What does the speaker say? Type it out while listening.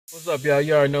What's up, y'all?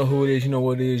 You already know who it is. You know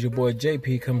what it is. Your boy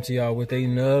JP coming to y'all with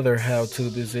another how-to.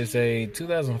 This is a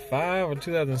 2005 or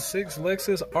 2006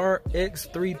 Lexus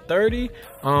rx330.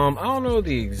 I don't know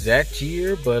the exact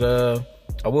year, but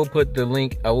I will put the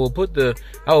link. I will put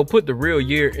the real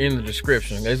year in the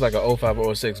description. It's like a 05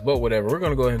 or 06, but whatever. We're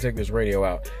gonna go ahead and take this radio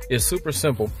out. It's super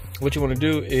simple. What you want to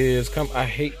do is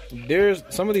there's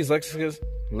some of these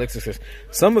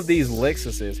some of these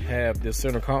Lexuses have this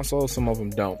center console, some of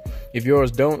them don't. If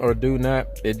yours don't or do not,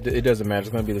 it doesn't matter. It's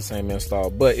going to be the same install,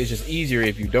 but it's just easier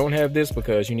if you don't have this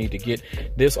because you need to get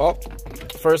this off.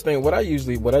 First thing, what I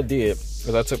did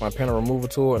is I took my panel removal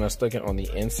tool and I stuck it on the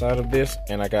inside of this,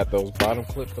 and I got those bottom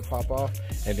clips to pop off,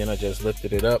 and then I just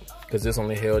lifted it up because this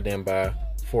only held in by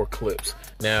 4 clips.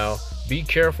 Now be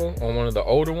careful on one of the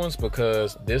older ones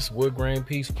because this wood grain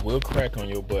piece will crack on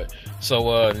your butt.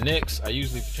 So next I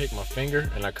usually take my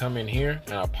finger and I come in here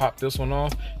and I pop this one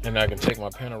off, and I can take my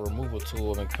panel removal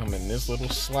tool and come in this little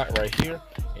slot right here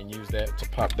and use that to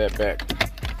pop that back.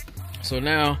 So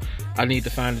now I need to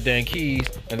find the dang keys,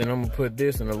 and then I'm gonna put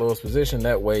this in the lowest position.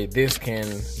 That way this can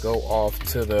go off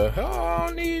to the, oh, I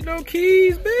don't need no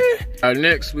keys, man. All right,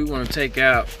 next we wanna take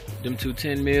out them 2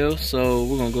 10 mils. So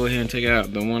we're gonna go ahead and take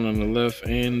out the one on the left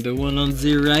and the one on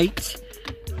the right.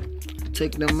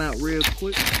 Take them out real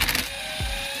quick.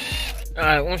 All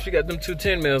right, once you got them 2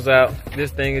 10 mils out,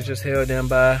 this thing is just held down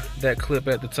by that clip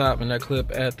at the top and that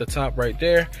clip at the top right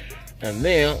there. And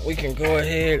then we can go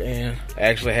ahead and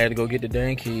actually had to go get the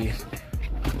dang keys.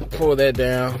 Pull that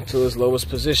down to its lowest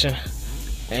position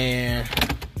and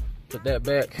put that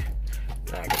back.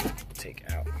 Now I can take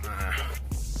out my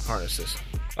harnesses.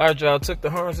 All right, y'all, took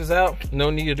the harnesses out. No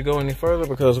need to go any further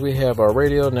because we have our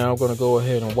radio. Now I'm gonna go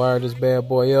ahead and wire this bad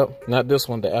boy up. Not this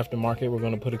one, the aftermarket. We're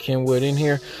gonna put a Kenwood in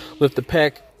here with the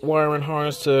pack wiring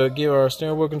harness to give our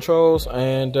steering wheel controls,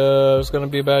 and it's gonna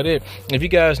be about it. If you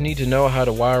guys need to know how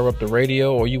to wire up the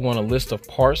radio, or you want a list of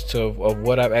parts of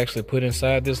what I've actually put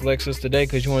inside this Lexus today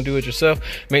because you want to do it yourself,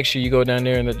 make sure you go down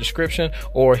there in the description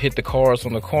or hit the cards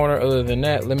on the corner. Other than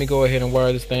that, let me go ahead and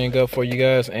wire this thing up for you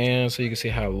guys, and so you can see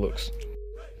how it looks.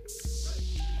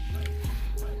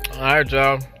 All right,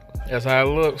 y'all, that's how it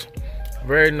looks.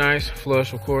 Very nice,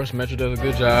 flush, of course. Metro does a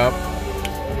good job.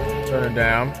 Turn it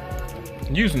down.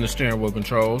 Using the steering wheel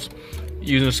controls.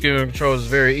 Using the steering wheel controls is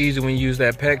very easy when you use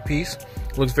that pack piece.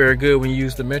 Looks very good when you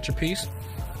use the Metro piece.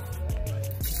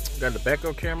 Got the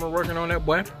backup camera working on that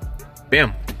boy.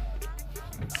 Bam.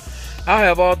 I'll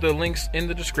have all the links in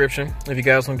the description if you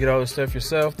guys want to get all this stuff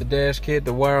yourself. The dash kit,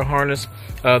 the wire harness.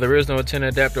 There is no antenna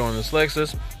adapter on this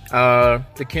Lexus.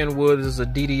 The Kenwood is a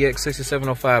DDX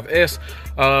 6705S.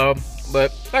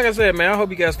 But like I said, man, I hope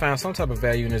you guys found some type of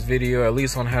value in this video, at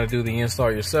least on how to do the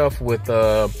install yourself with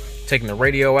taking the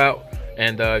radio out.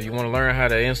 And if you want to learn how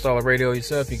to install a radio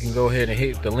yourself, you can go ahead and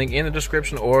hit the link in the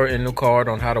description or in the card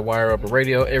on how to wire up a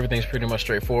radio. Everything's pretty much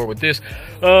straightforward with this.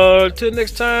 Till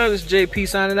next time, this is JP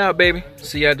signing out, baby.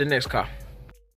 See you at the next car.